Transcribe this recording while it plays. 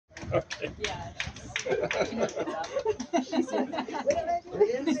Okay. Yeah.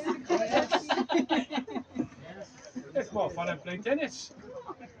 It's more fun than playing tennis.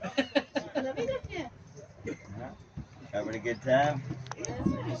 Having a good time?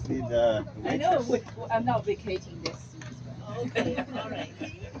 Just need I know. I'm not vacating this. Okay, all right.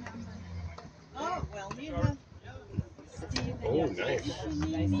 Oh, well, you have Steve and Oh, nice.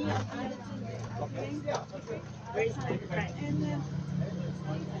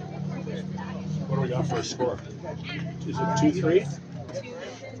 What do we got for a score? Is it 2-3?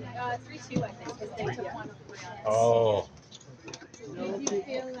 3-2, I think, because they took one of my. Oh. If you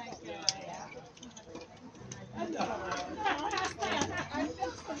feel like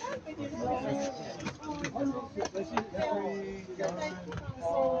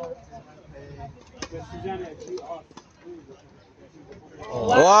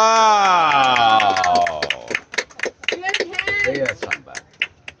Wow! There's somebody.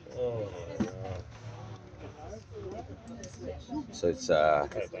 Oh, So it's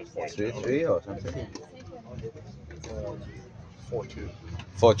 3-3 or something? 4-2.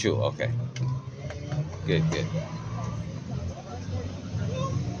 4-2. Okay. Good. Good.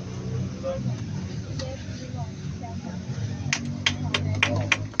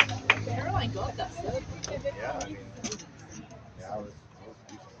 Caroline got that. Yeah, I mean, yeah, I was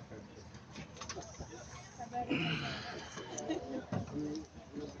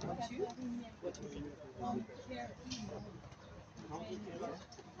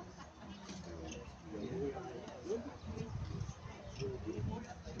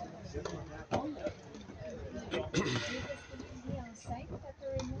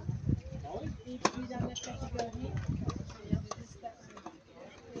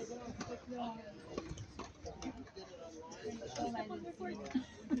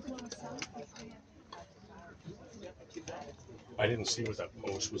I didn't see what that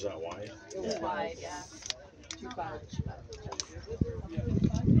post was. That wide? It was wide, yeah. Too much.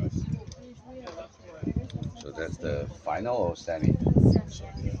 So that's the final or semi? Could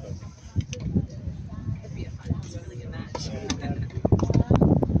be a fun, really good match.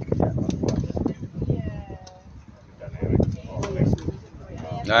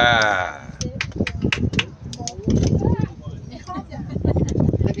 Ah.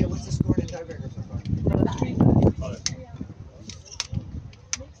 Olivia, what's the score in the tiebreaker so far?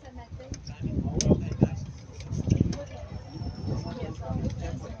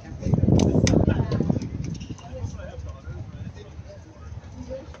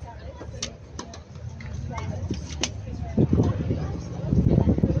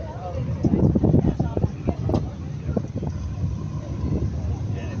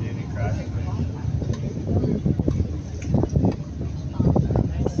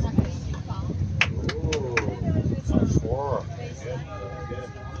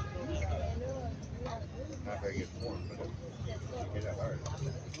 not very good form, but it hit it hard.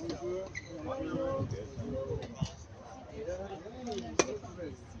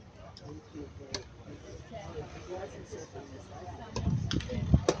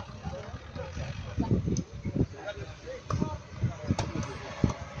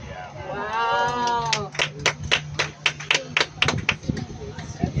 Wow.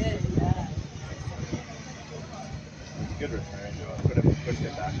 Good return, though. Could have pushed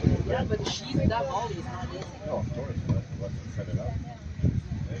it back a little bit. Yeah, but that volley is not easy. No, of course, but let's set it up.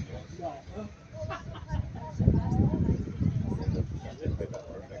 There you go. They played that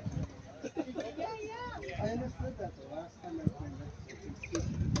perfect. I understood that the last time I played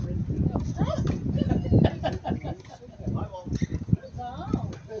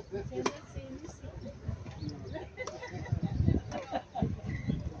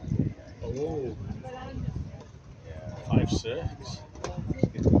Oh, Yeah. 5-6.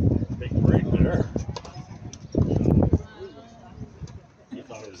 Big break there. You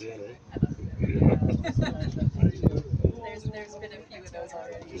thought it was in, eh? There's been a few of those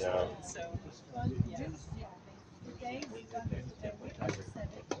already. Yeah. So yeah.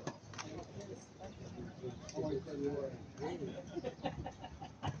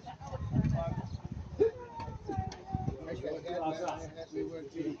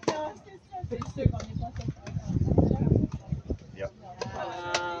 Yep.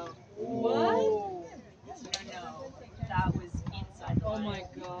 What? No, that was inside the line. Oh my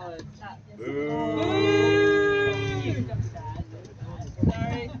god.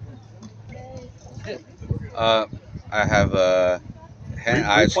 Sorry. I have hand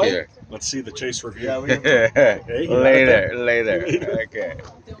eyes Replay? here. Let's see the chase review. Yeah, we can play. Okay, you have it later. Later. Okay.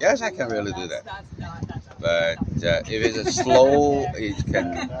 Yes, I can really do that. That's not. But if it's slow, it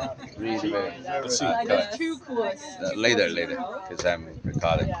can really. Let's see. That's too cool. Later, because I'm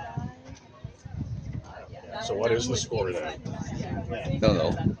recording. Yeah. So what is the score then? Don't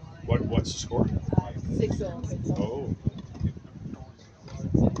know. What's the score? 6-0. Oh.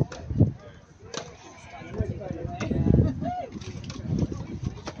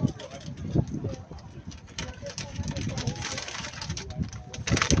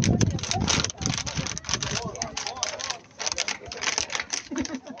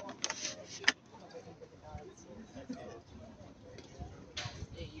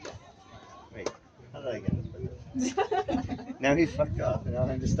 Wait, how did I get this? Now he's fucked up, and now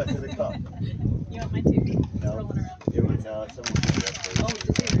I'm just stuck with the cup. You want mine too? It's No. rolling around. You would know someone should do that Oh, first.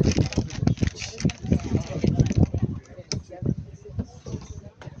 it's here.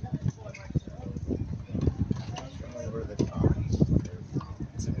 Over the top.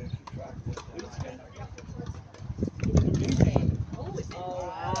 Oh,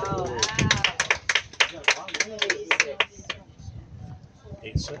 wow.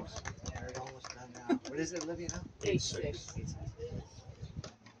 8-6. They're almost done now. What is it, Olivia, now? 8-6.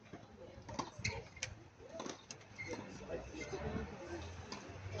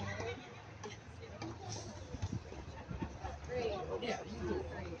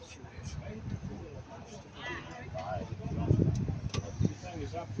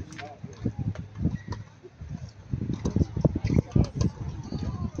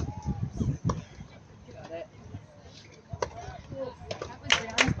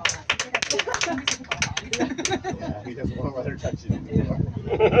 Yeah, he doesn't want to let her touch it anymore.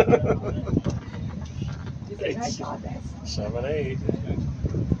 7-8. 7-8.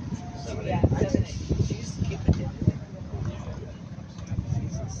 Yeah, 7-8. She's keeping it.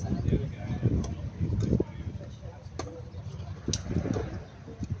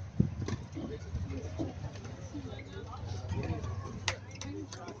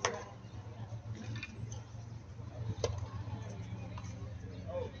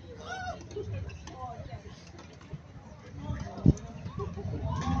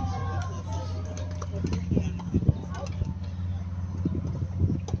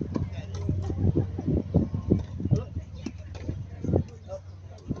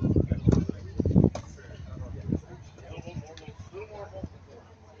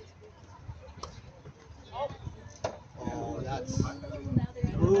 Oh, that's.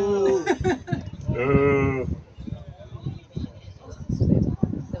 Ooh. Ooh.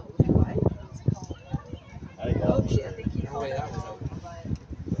 I go. Oh, shit, I think he No way, that was called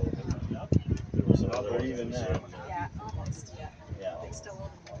There was another Or one. even that. Yeah, almost. Yeah. Yeah. They still own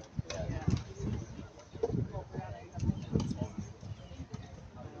them. Yeah.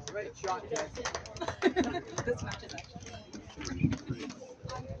 Great shot, guys. This match is actually.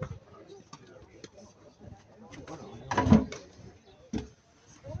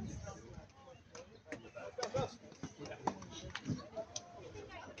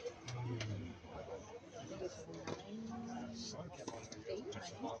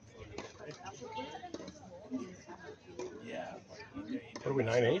 What are we,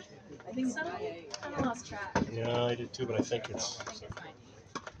 9-8? I think so. I kind of lost track. Yeah, I did too, but I think it's. I think it's 9.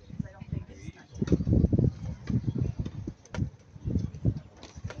 I don't think it's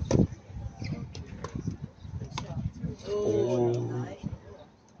 9. Oh.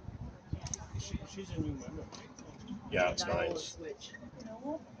 Yeah, it's 9. Switch.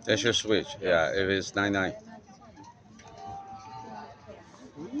 That's your switch. Yeah, if it's 9-9.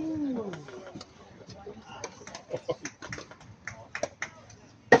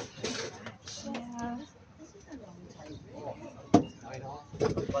 Nine off.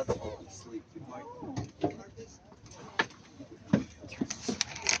 Let's fall asleep.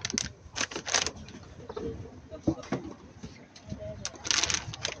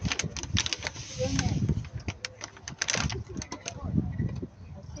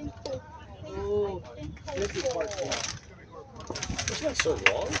 Oh, This is part four. Isn't that so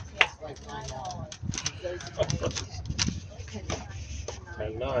long? Like 9 off.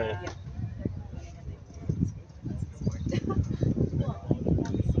 10-9.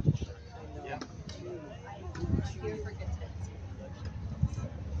 Yeah.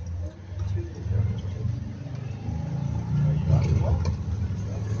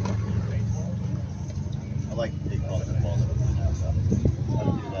 I like to take all the balls out of the house. I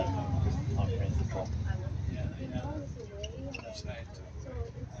don't do that on principle.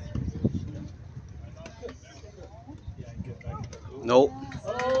 Nope.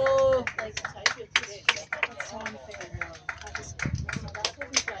 Oh,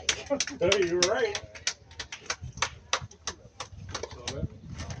 You're right.